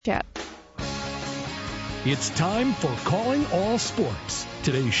Chat. It's time for Calling All Sports.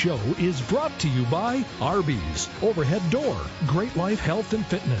 Today's show is brought to you by Arby's, Overhead Door, Great Life Health and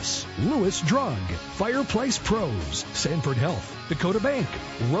Fitness, Lewis Drug, Fireplace Pros, Sanford Health, Dakota Bank,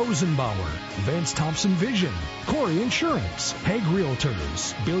 Rosenbauer, Vance Thompson Vision, Corey Insurance, Hague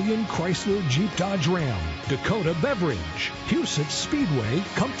Realtors, Billion Chrysler Jeep Dodge Ram, Dakota Beverage, Huset's Speedway,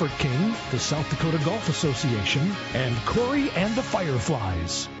 Comfort King, the South Dakota Golf Association, and Corey and the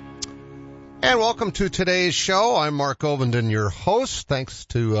Fireflies. And welcome to today's show. I'm Mark Ovenden, your host. Thanks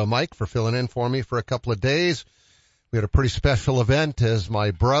to Mike for filling in for me for a couple of days. We had a pretty special event as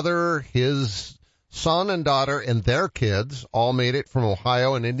my brother, his son and daughter, and their kids all made it from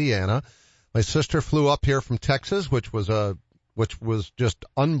Ohio and Indiana. My sister flew up here from Texas, which was just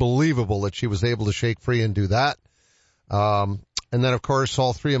unbelievable that she was able to shake free and do that. And then, of course,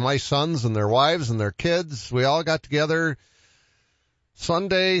 all three of my sons and their wives and their kids, we all got together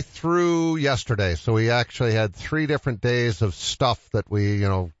Sunday through yesterday. So we actually had 3 different days of stuff that we,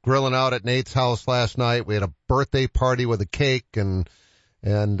 grilling out at Nate's house last night. We had a birthday party with a cake and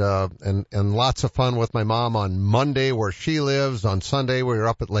lots of fun with my mom on Monday where she lives. On Sunday we were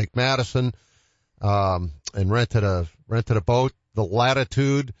up at Lake Madison, and rented a boat, the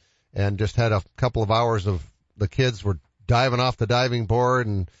Latitude, and just had a couple of hours of the kids were diving off the diving board.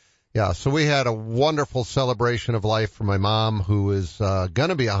 And yeah, so we had a wonderful celebration of life for my mom, who is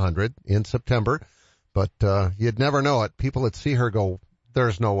gonna be 100 in September, but you'd never know it. People that see her go,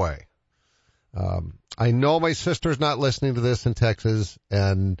 there's no way. I know my sister's not listening to this in Texas,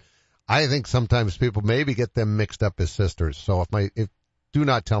 and I think sometimes people maybe get them mixed up as sisters. So do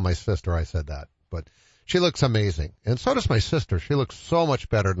not tell my sister I said that. But she looks amazing, and so does my sister. She looks so much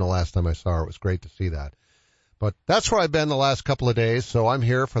better than the last time I saw her. It was great to see that. But that's where I've been the last couple of days, so I'm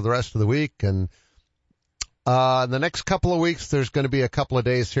here for the rest of the week. And the next couple of weeks, there's going to be a couple of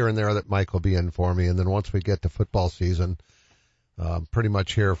days here and there that Mike will be in for me. And then once we get to football season, pretty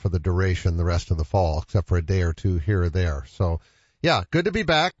much here for the duration the rest of the fall, except for a day or two here or there. So, yeah, good to be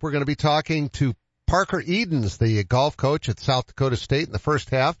back. We're going to be talking to Parker Edens, the golf coach at South Dakota State, in the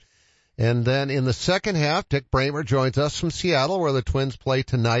first half. And then in the second half, Dick Bramer joins us from Seattle, where the Twins play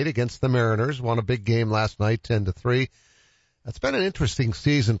tonight against the Mariners. Won a big game last night, 10-3. It's been an interesting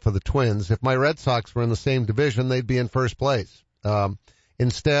season for the Twins. If my Red Sox were in the same division, they'd be in first place.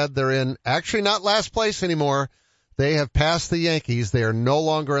 Instead, they're in actually not last place anymore. They have passed the Yankees. They are no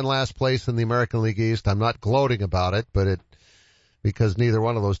longer in last place in the American League East. I'm not gloating about it, because neither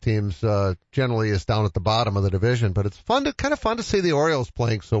one of those teams generally is down at the bottom of the division. But it's kind of fun to see the Orioles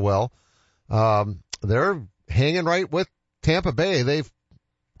playing so well. They're hanging right with Tampa Bay. They've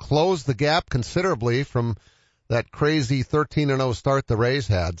closed the gap considerably from that crazy 13-0 start the Rays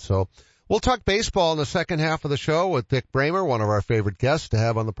had. So we'll talk baseball in the second half of the show with Dick Bramer, one of our favorite guests to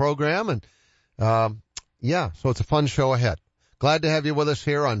have on the program. And, so it's a fun show ahead. Glad to have you with us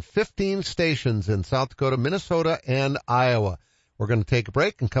here on 15 stations in South Dakota, Minnesota, and Iowa. We're going to take a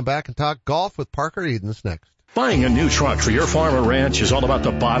break and come back and talk golf with Parker Edens next. Buying a new truck for your farm or ranch is all about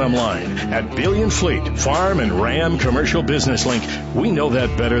the bottom line. At Billion Fleet, Farm and Ram Commercial Business Link, we know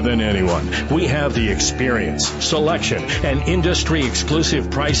that better than anyone. We have the experience, selection, and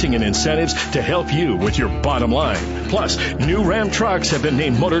industry-exclusive pricing and incentives to help you with your bottom line. Plus, new Ram trucks have been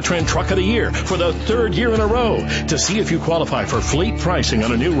named Motor Trend Truck of the Year for the 3rd year in a row. To see if you qualify for fleet pricing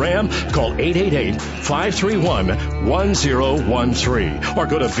on a new Ram, call 888-531-1013 or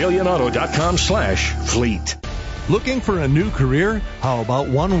go to billionauto.com/fleet. Looking for a new career? How about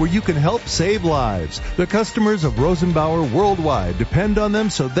one where you can help save lives? The customers of Rosenbauer worldwide depend on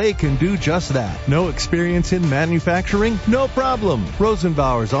them so they can do just that. No experience in manufacturing? No problem.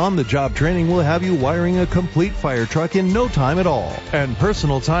 Rosenbauer's on-the-job training will have you wiring a complete fire truck in no time at all. And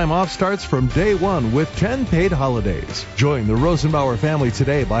personal time off starts from day 1 with 10 paid holidays. Join the Rosenbauer family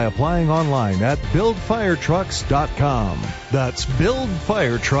today by applying online at buildfiretrucks.com. That's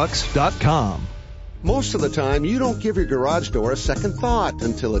buildfiretrucks.com. Most of the time, you don't give your garage door a second thought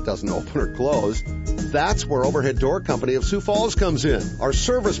until it doesn't open or close. That's where Overhead Door Company of Sioux Falls comes in. Our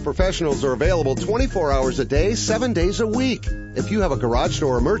service professionals are available 24 hours a day, 7 days a week. If you have a garage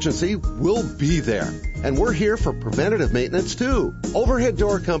door emergency, we'll be there. And we're here for preventative maintenance, too. Overhead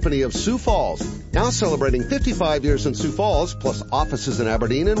Door Company of Sioux Falls, now celebrating 55 years in Sioux Falls, plus offices in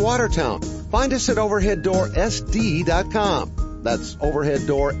Aberdeen and Watertown. Find us at overheaddoorsd.com. That's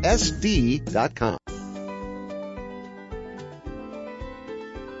overheaddoorsd.com.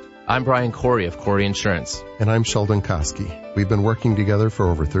 I'm Brian Corey of Corey Insurance. And I'm Sheldon Koski. We've been working together for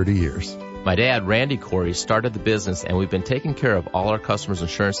over 30 years. My dad, Randy Corey, started the business, and we've been taking care of all our customers'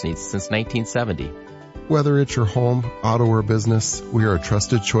 insurance needs since 1970. Whether it's your home, auto, or business, we are a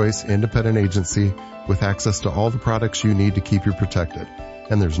trusted choice independent agency with access to all the products you need to keep you protected.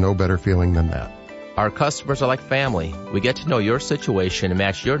 And there's no better feeling than that. Our customers are like family. We get to know your situation and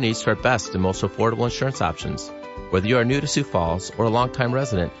match your needs to our best and most affordable insurance options. Whether you are new to Sioux Falls or a longtime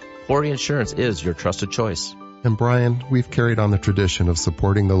resident, Corey Insurance is your trusted choice. And Brian, we've carried on the tradition of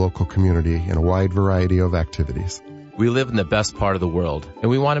supporting the local community in a wide variety of activities. We live in the best part of the world, and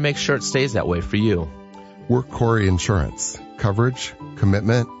we want to make sure it stays that way for you. We're Corey Insurance. Coverage,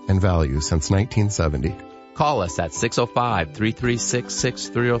 commitment, and value since 1970. Call us at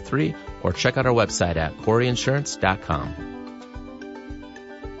 605-336-6303 or check out our website at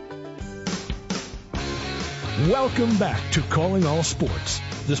coreyinsurance.com. Welcome back to Calling All Sports.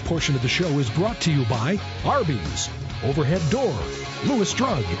 This portion of the show is brought to you by Arby's, Overhead Door, Lewis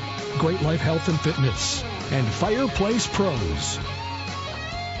Drug, Great Life Health and Fitness, and Fireplace Pros.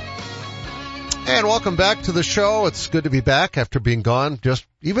 And welcome back to the show. It's good to be back after being gone just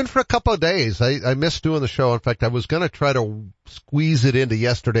even for a couple of days. I missed doing the show. In fact, I was going to try to squeeze it into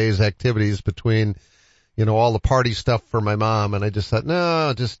yesterday's activities between, all the party stuff for my mom. And I just thought,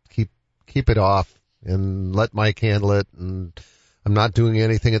 no, just keep it off and let Mike handle it. And I'm not doing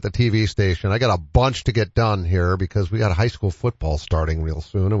anything at the TV station. I got a bunch to get done here because we got high school football starting real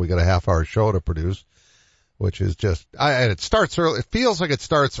soon and we got a half-hour show to produce, which is just, and it starts early. It feels like it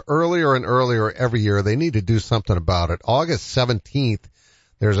starts earlier and earlier every year. They need to do something about it. August 17th,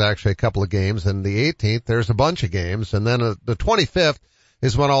 there's actually a couple of games, and the 18th, there's a bunch of games, and then the 25th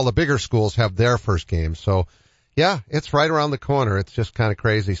is when all the bigger schools have their first game. So, yeah, it's right around the corner. It's just kind of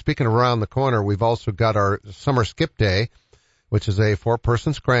crazy. Speaking of around the corner, we've also got our summer skip day, which is a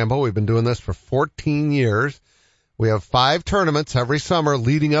 4-person scramble. We've been doing this for 14 years. We have 5 tournaments every summer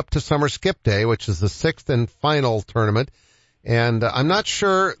leading up to Summer Skip Day, which is the 6th and final tournament. And I'm not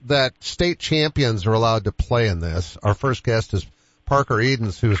sure that state champions are allowed to play in this. Our first guest is Parker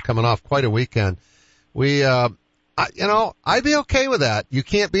Edens, who is coming off quite a weekend. I'd be okay with that. You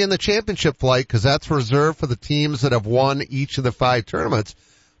can't be in the championship flight because that's reserved for the teams that have won each of the 5 tournaments.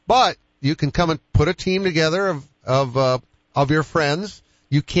 But you can come and put a team together of your friends.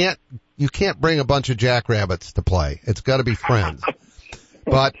 You can't bring a bunch of jackrabbits to play. It's got to be friends.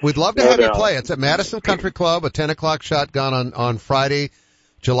 But we'd love to have you play. It's at Madison Country Club, a 10 o'clock shotgun on Friday,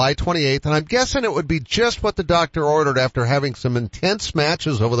 July 28th. And I'm guessing it would be just what the doctor ordered after having some intense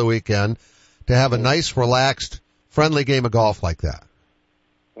matches over the weekend to have a nice, relaxed, friendly game of golf like that.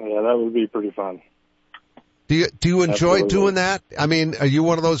 Yeah, that would be pretty fun. Do you enjoy Absolutely. doing that? I mean, are you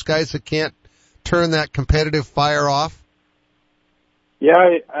one of those guys that can't turn that competitive fire off? Yeah,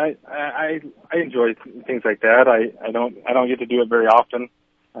 I enjoy things like that. I don't get to do it very often.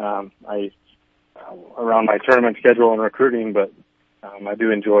 Around my tournament schedule and recruiting, but I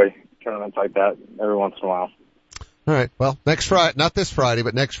do enjoy tournaments like that every once in a while. All right. Well, next Friday, not this Friday,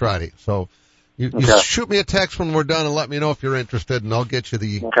 but next Friday. So you shoot me a text when we're done and let me know if you're interested, and I'll get you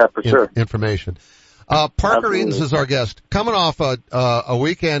the information. Parker Edens is our guest, coming off a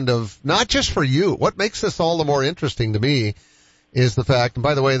weekend of not just for you. What makes this all the more interesting to me is the fact, and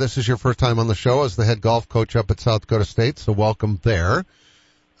by the way, this is your first time on the show as the head golf coach up at South Dakota State, so welcome there.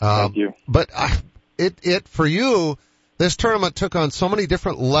 Thank you. But for you, this tournament took on so many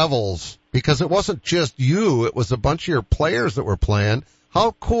different levels because it wasn't just you, it was a bunch of your players that were playing.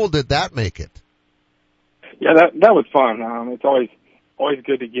 How cool did that make it? Yeah, that was fun. It's always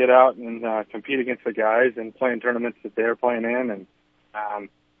good to get out and compete against the guys and play in tournaments that they're playing in, and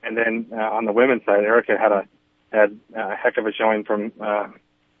then on the women's side, Erica had a heck of a showing from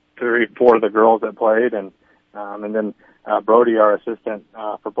 3-4 of the girls that played, and then Brody, our assistant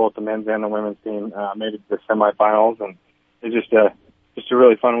for both the men's and the women's team, made it to the semifinals, and it was just a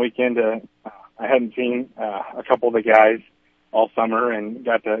really fun weekend. I hadn't seen a couple of the guys all summer, and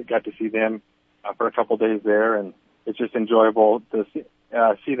got to see them for a couple of days there, and it's just enjoyable to see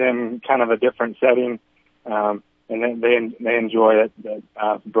them kind of a different setting, and then they enjoy it. That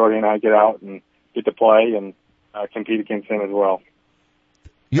Brody and I get out and get to play and compete against them as well.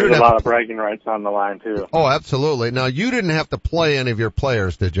 There's a lot of bragging rights on the line too. Oh, absolutely. Now, you didn't have to play any of your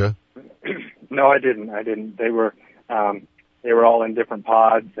players, did you? No, I didn't. They were all in different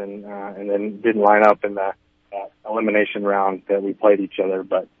pods and then didn't line up in the elimination round that we played each other.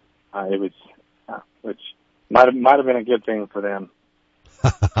 But it was, which might have been a good thing for them.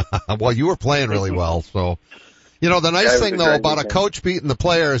 Well, you were playing really well, so the nice thing though about a coach beating the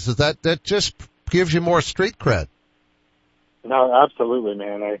players is that just gives you more street cred. No, absolutely,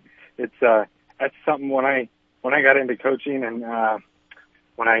 man. That's something when I got into coaching and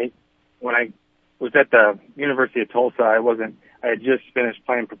when I was at the University of Tulsa, I had just finished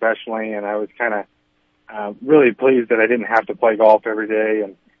playing professionally, and I was kind of really pleased that I didn't have to play golf every day,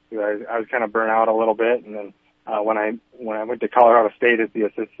 and I was kind of burnt out a little bit. And then when I went to Colorado State as the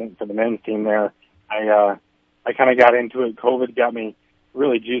assistant for the men's team there, I kind of got into it. COVID got me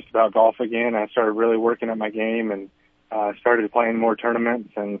really juiced about golf again. I started really working at my game and started playing more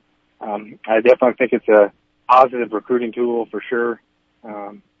tournaments. And I definitely think it's a positive recruiting tool for sure.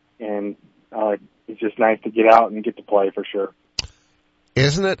 And it's just nice to get out and get to play for sure.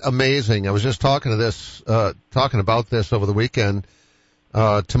 Isn't it amazing? I was just talking about this over the weekend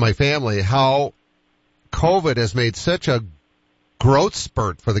to my family, how COVID has made such a growth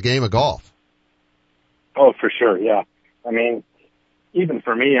spurt for the game of golf. Oh, for sure, yeah. I mean, even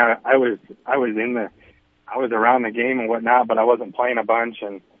for me, I was around the game and whatnot, but I wasn't playing a bunch,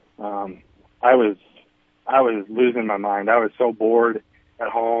 and I was losing my mind. I was so bored at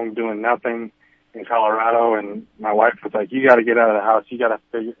home doing nothing in Colorado, and my wife was like, "You got to get out of the house. You got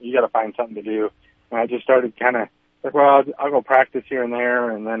to find something to do." And I just started kind of like, "Well, I'll go practice here and there,"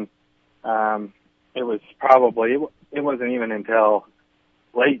 and then it wasn't even until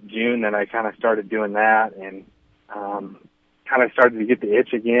late June that I kind of started doing that, and kind of started to get the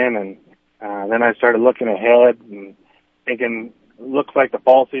itch again. And then I started looking ahead and thinking, looks like the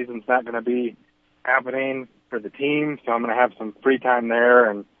fall season's not going to be happening for the team, so I'm going to have some free time there.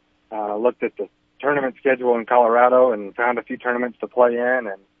 And looked at the tournament schedule in Colorado and found a few tournaments to play in,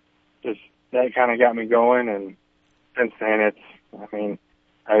 and just that kind of got me going. And since then,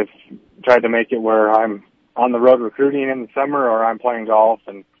 I've tried to make it where I'm on the road recruiting in the summer, or I'm playing golf,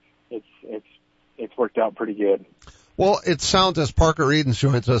 and it's worked out pretty good. Well, it sounds, as Parker Edens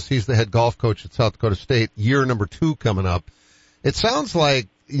joins us, he's the head golf coach at South Dakota State, year number 2 coming up. It sounds like,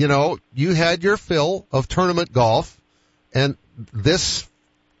 you had your fill of tournament golf, and this,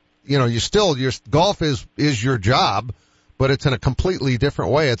 your golf is your job, but it's in a completely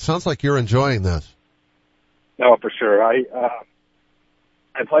different way. It sounds like you're enjoying this. No, for sure. I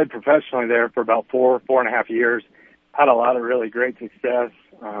played professionally there for about 4.5 years. Had a lot of really great success.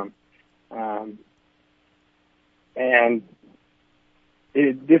 And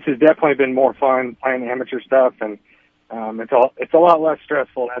this has definitely been more fun playing amateur stuff, and it's a lot less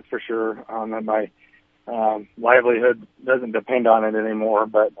stressful, that's for sure. And my livelihood doesn't depend on it anymore,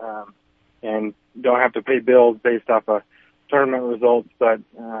 but and don't have to pay bills based off of tournament results. But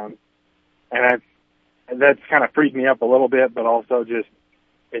and that's kind of freed me up a little bit, but also just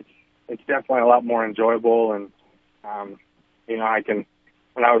it's definitely a lot more enjoyable. And I can,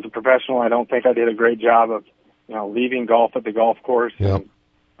 when I was a professional, I don't think I did a great job of leaving golf at the golf course. Yep.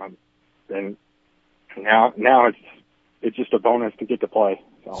 And now it's just a bonus to get to play.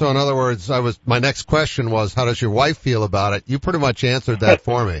 So in other words, my next question was, how does your wife feel about it? You pretty much answered that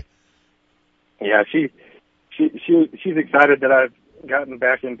for me. Yeah, she's excited that I've gotten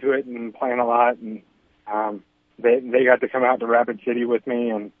back into it and playing a lot, and they got to come out to Rapid City with me,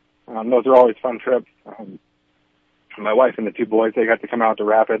 and those are always fun trips. My wife and the 2 boys, they got to come out to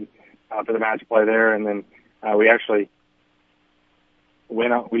Rapid for the match play there, and then we actually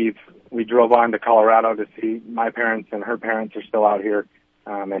went out. We drove on to Colorado to see my parents, and her parents are still out here,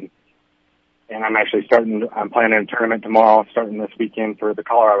 and I'm actually I'm planning a tournament tomorrow, starting this weekend for the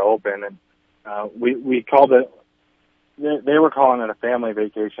Colorado Open, and we called it. They were calling it a family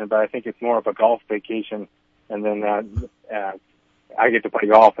vacation, but I think it's more of a golf vacation, and then I get to play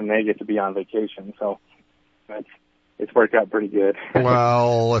golf and they get to be on vacation, so it's worked out pretty good.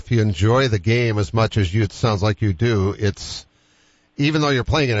 Well, if you enjoy the game as much as it sounds like you do, even though you're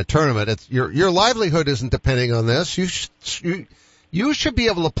playing in a tournament, it's your livelihood isn't depending on this. You should be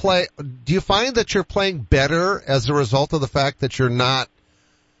able to play. Do you find that you're playing better as a result of the fact that you're not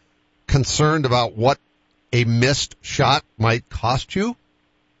concerned about what a missed shot might cost you?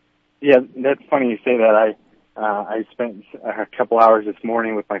 Yeah, that's funny you say that. I spent a couple hours this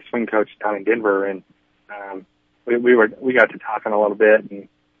morning with my swing coach down in Denver, and we got to talking a little bit, and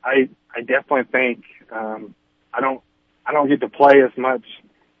I definitely think I don't get to play as much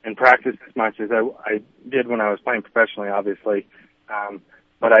and practice as much as I did when I was playing professionally, obviously.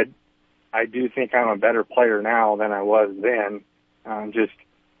 But I do think I'm a better player now than I was then, just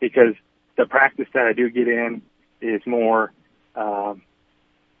because the practice that I do get in is more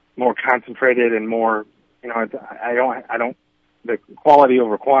concentrated and more, I don't, the quality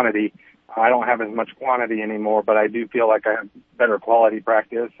over quantity. I don't have as much quantity anymore, but I do feel like I have better quality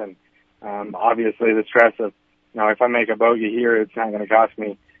practice. And obviously the stress of, if I make a bogey here, it's not going to cost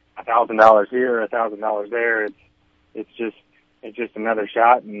me $1,000 here, $1,000 there. It's just another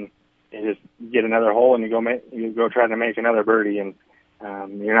shot, and you just get another hole, and you go try to make another birdie, and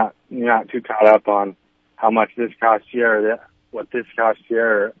you're not too caught up on how much this costs you or what this costs you,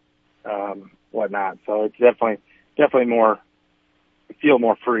 or whatnot. So it's definitely more, feel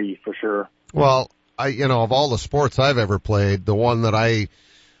more free for sure. Well, of all the sports I've ever played, the one that I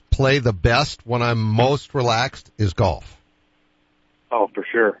play the best when I'm most relaxed is golf. Oh, for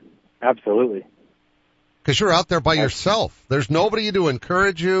sure. Absolutely. Because you're out there by yourself. There's nobody to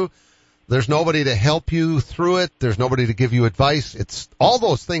encourage you. There's nobody to help you through it. There's nobody to give you advice. It's all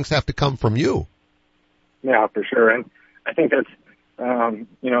those things have to come from you. Yeah, for sure. And I think that's,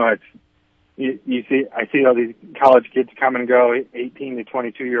 it's, I see all these college kids come and go, 18 to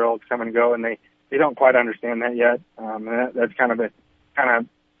 22-year-olds come and go, and they don't quite understand that yet. And that's kind of a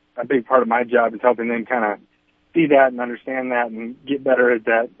big part of my job, is helping them kind of see that and understand that and get better at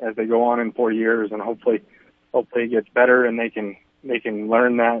that as they go on in 4 years. And hopefully it gets better and they can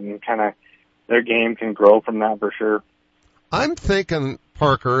learn that, and kind of their game can grow from that for sure. I'm thinking,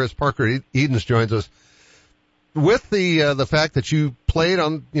 Parker, as Parker Edens joins us, with the fact that you played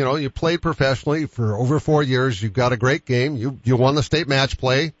you played professionally for over 4 years, you've got a great game. You won the state match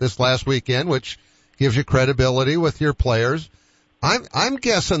play this last weekend, which gives you credibility with your players. I'm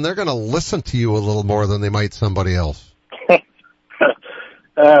guessing they're going to listen to you a little more than they might somebody else.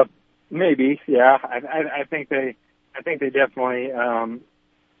 Maybe, yeah. I think they definitely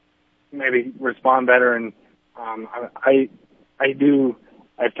maybe respond better, and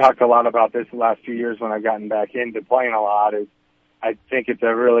I've talked a lot about this the last few years when I've gotten back into playing a lot. I think it's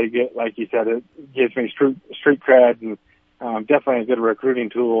a really good, like you said, it gives me street cred, and definitely a good recruiting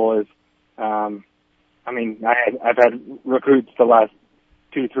tool. I've had recruits the last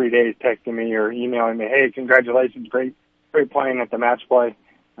 2-3 days texting me or emailing me, "Hey, congratulations, great playing at the match play."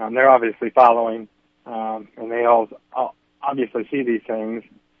 They're obviously following, and they all obviously see these things.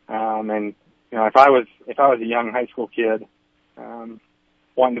 And if I was a young high school kid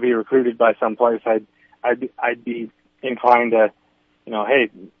wanting to be recruited by someplace, I'd be inclined to, hey,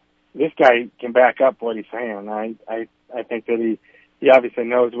 this guy can back up what he's saying. I think that he obviously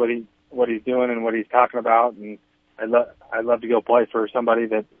knows what he's doing and what he's talking about, and I'd love to go play for somebody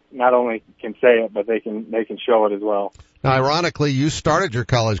that not only can say it, but they can show it as well. Now, ironically, you started your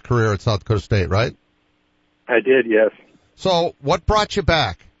college career at South Dakota State, right? I did, yes. So, what brought you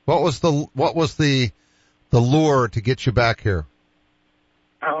back? What was the lure to get you back here?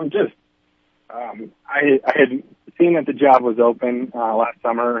 I had seen that the job was open last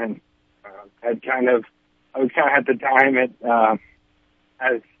summer, and I was kind of at the time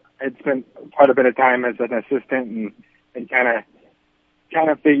I'd spent quite a bit of time as an assistant, and kind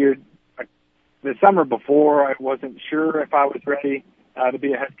of figured the summer before I wasn't sure if I was ready to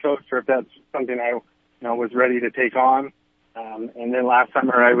be a head coach, or if that's something I was ready to take on. And then last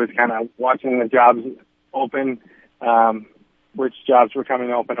summer I was kind of watching the jobs open, which jobs were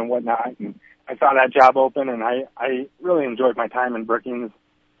coming open and whatnot. And I saw that job open, and I really enjoyed my time in Brookings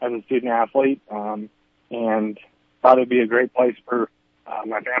as a student athlete, and thought it'd be a great place for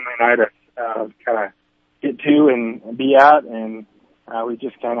my family and I to kind of get to and be at. And we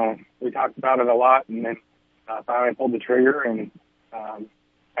talked about it a lot, and then finally pulled the trigger, and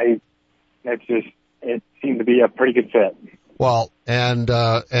it seemed to be a pretty good fit. Well, and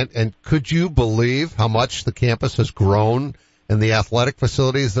could you believe how much the campus has grown and the athletic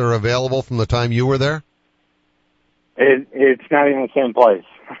facilities that are available from the time you were there? It's not even the same place.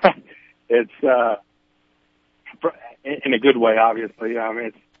 It's in a good way, obviously.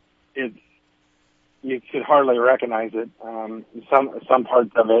 It's you could hardly recognize it. Some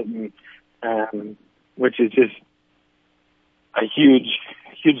parts of it, and which is just a huge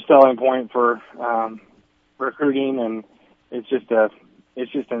selling point for recruiting, and it's just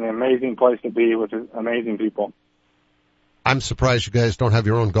an amazing place to be with amazing people. I'm surprised you guys don't have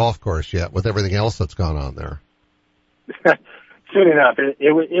your own golf course yet with everything else that's gone on there. Soon enough.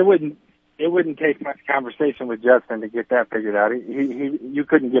 It wouldn't take much conversation with Justin to get that figured out. You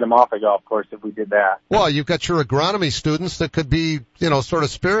couldn't get him off a golf course if we did that. Well, you've got your agronomy students that could be, sort of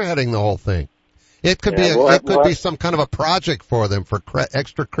spearheading the whole thing. It could be some kind of a project for them for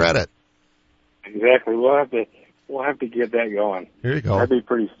extra credit. Exactly. We'll have to get that going. Here you go.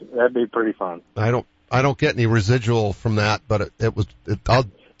 That'd be pretty fun. I don't get any residual from that, but I'll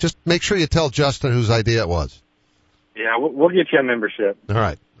just make sure you tell Justin whose idea it was. Yeah, we'll get you a membership. All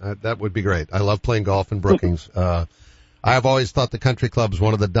right. That would be great. I love playing golf in Brookings. I've always thought the country club is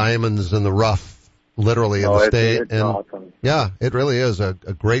one of the diamonds in the rough, literally, in the state. It's awesome. Yeah, it really is a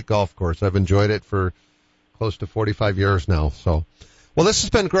great golf course. I've enjoyed it for close to 45 years now. So, well, this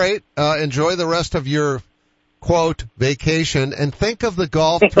has been great. Enjoy the rest of your, quote, vacation, and think of the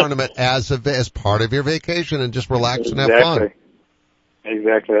golf tournament as part of your vacation, and just relax and have fun.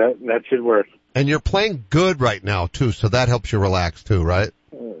 Exactly. That should work. And you're playing good right now, too, so that helps you relax, too, right?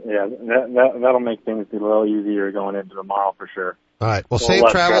 Yeah, that'll make things a little easier going into tomorrow for sure. All right. Well, safe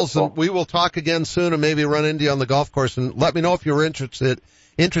travels, and we will talk again soon and maybe run into you on the golf course. And let me know if you're interested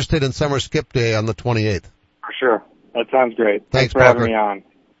in Summer Skip Day on the 28th. For sure. That sounds great. Thanks for Parker. having me on.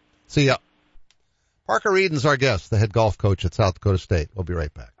 See ya. Parker Eden's our guest, the head golf coach at South Dakota State. We'll be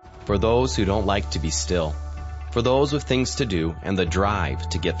right back. For those who don't like to be still. For those with things to do and the drive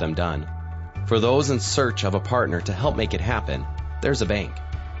to get them done. For those in search of a partner to help make it happen, there's a bank.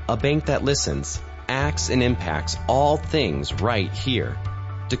 A bank that listens, acts, and impacts all things right here.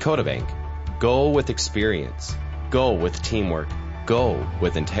 Dakota Bank. Go with experience. Go with teamwork. Go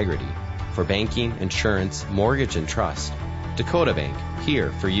with integrity. For banking, insurance, mortgage, and trust. Dakota Bank.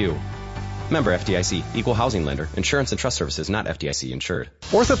 Here for you. Member FDIC. Equal housing lender. Insurance and trust services not FDIC insured.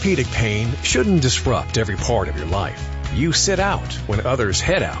 Orthopedic pain shouldn't disrupt every part of your life. You sit out when others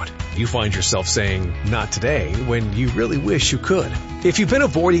head out. You find yourself saying, not today, when you really wish you could. If you've been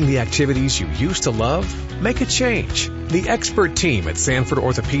avoiding the activities you used to love, make a change. The expert team at Sanford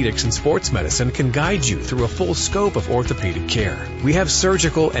Orthopedics and Sports Medicine can guide you through a full scope of orthopedic care. We have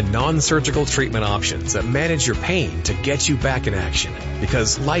surgical and non-surgical treatment options that manage your pain to get you back in action.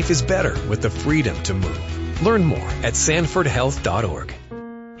 Because life is better with the freedom to move. Learn more at sanfordhealth.org.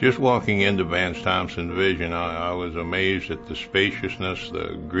 Just walking into Vance Thompson Vision, I was amazed at the spaciousness,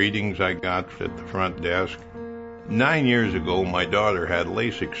 the greetings I got at the front desk. 9 years ago, my daughter had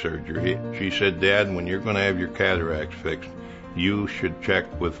LASIK surgery. She said, Dad, when you're going to have your cataracts fixed, you should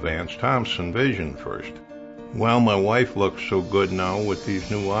check with Vance Thompson Vision first. Well, my wife looks so good now with these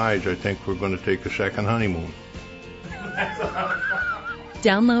new eyes, I think we're going to take a second honeymoon.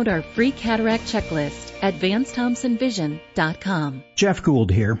 Download our free cataract checklist at VanceThompsonVision.com. Jeff Gould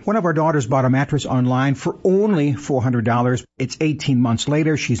here. One of our daughters bought a mattress online for only $400. It's 18 months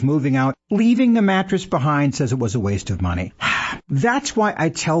later. She's moving out. Leaving the mattress behind, says it was a waste of money. That's why I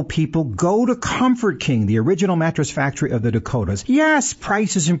tell people, go to Comfort King, the original mattress factory of the Dakotas. Yes,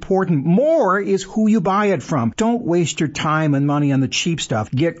 price is important. More is who you buy it from. Don't waste your time and money on the cheap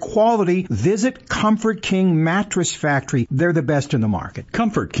stuff. Get quality. Visit Comfort King Mattress Factory. They're the best in the market.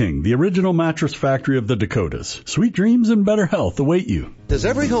 Comfort King, the original mattress factory of the Dakotas. Sweet dreams and better health await you. Does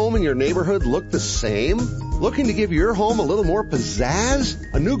every home in your neighborhood look the same? Looking to give your home a little more pizzazz?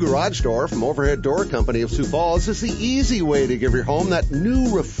 A new garage door from Overhead Door Company of Sioux Falls is the easy way to give your home that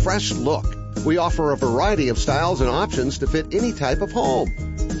new, refreshed look. We offer a variety of styles and options to fit any type of home.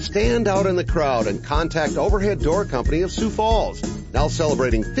 Stand out in the crowd and contact Overhead Door Company of Sioux Falls. Now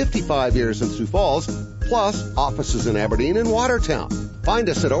celebrating 55 years in Sioux Falls, plus offices in Aberdeen and Watertown. Find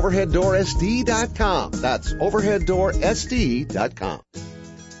us at overheaddoorsd.com. That's overheaddoorsd.com.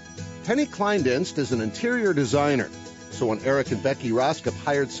 Penny Kleindienst is an interior designer. So when Eric and Becky Roskop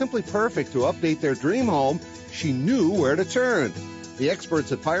hired Simply Perfect to update their dream home, she knew where to turn. The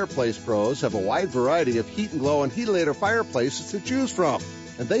experts at Fireplace Pros have a wide variety of Heat and Glow and Heatilator fireplaces to choose from.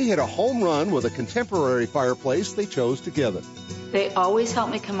 And they hit a home run with a contemporary fireplace they chose together. They always help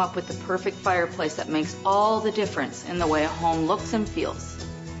me come up with the perfect fireplace that makes all the difference in the way a home looks and feels.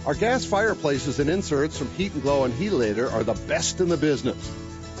 Our gas fireplaces and inserts from Heat and Glow and Heatilator are the best in the business.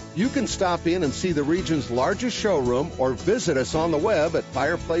 You can stop in and see the region's largest showroom or visit us on the web at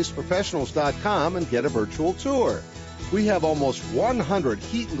fireplaceprofessionals.com and get a virtual tour. We have almost 100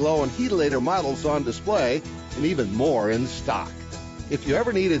 Heat and Glow and Heatilator models on display and even more in stock. If you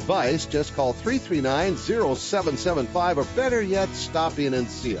ever need advice, just call 339-0775 or better yet, stop in and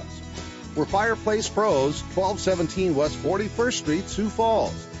see us. We're Fireplace Pros, 1217 West 41st Street, Sioux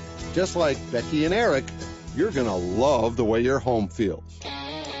Falls. Just like Becky and Eric, you're going to love the way your home feels.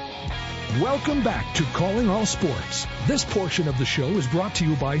 Welcome back to Calling All Sports. This portion of the show is brought to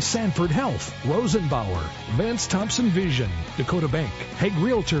you by Sanford Health, Rosenbauer, Vance Thompson Vision, Dakota Bank, Hague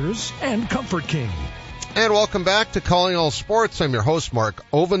Realtors, and Comfort King. And welcome back to Calling All Sports. I'm your host, Mark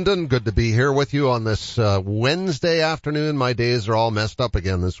Ovenden. Good to be here with you on this Wednesday afternoon. My days are all messed up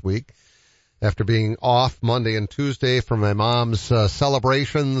again this week. After being off Monday and Tuesday for my mom's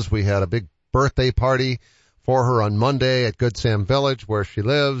celebrations, we had a big birthday party for her on Monday at Good Sam Village where she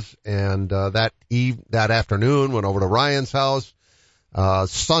lives. And that afternoon went over to Ryan's house.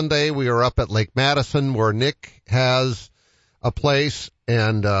 Sunday we were up at Lake Madison where Nick has a place,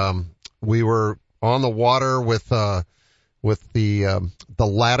 and we were on the water with the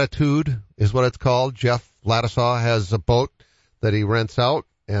Latitude is what it's called. Jeff Ladisaw has a boat that he rents out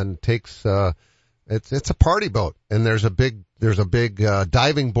and takes, it's a party boat, and there's a big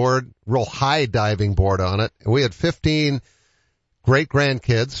diving board, real high diving board on it. And we had 15 great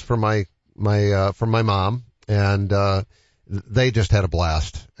grandkids for my mom, and they just had a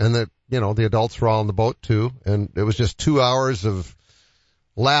blast. And the adults were all on the boat too, and it was just 2 hours of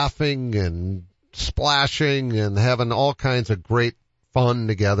laughing and splashing and having all kinds of great fun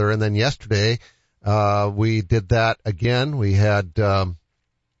together. And then yesterday, we did that again. We had a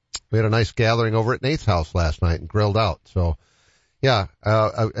nice gathering over at Nate's house last night and grilled out. So yeah,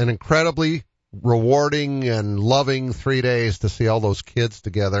 an incredibly rewarding and loving 3 days to see all those kids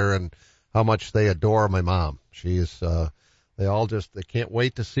together and how much they adore my mom. She's, they can't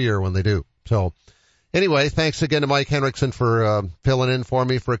wait to see her when they do. So anyway, thanks again to Mike Henriksen for, filling in for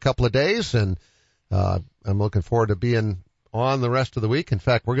me for a couple of days. And, I'm looking forward to being on the rest of the week. In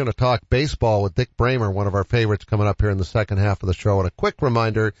fact, we're going to talk baseball with Dick Bramer, one of our favorites, coming up here in the second half of the show. And a quick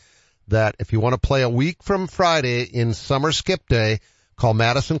reminder that if you want to play a week from Friday in Summer Skip Day, call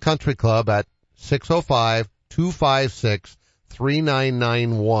Madison Country Club at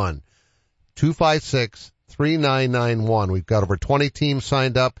 605-256-3991. 256-3991. We've got over 20 teams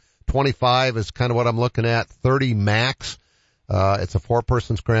signed up. 25 is kind of what I'm looking at. 30 max. It's a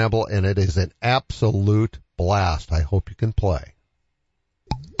 4-person scramble, and it is an absolute blast. I hope you can play.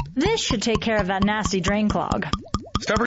 This should take care of that nasty drain clog.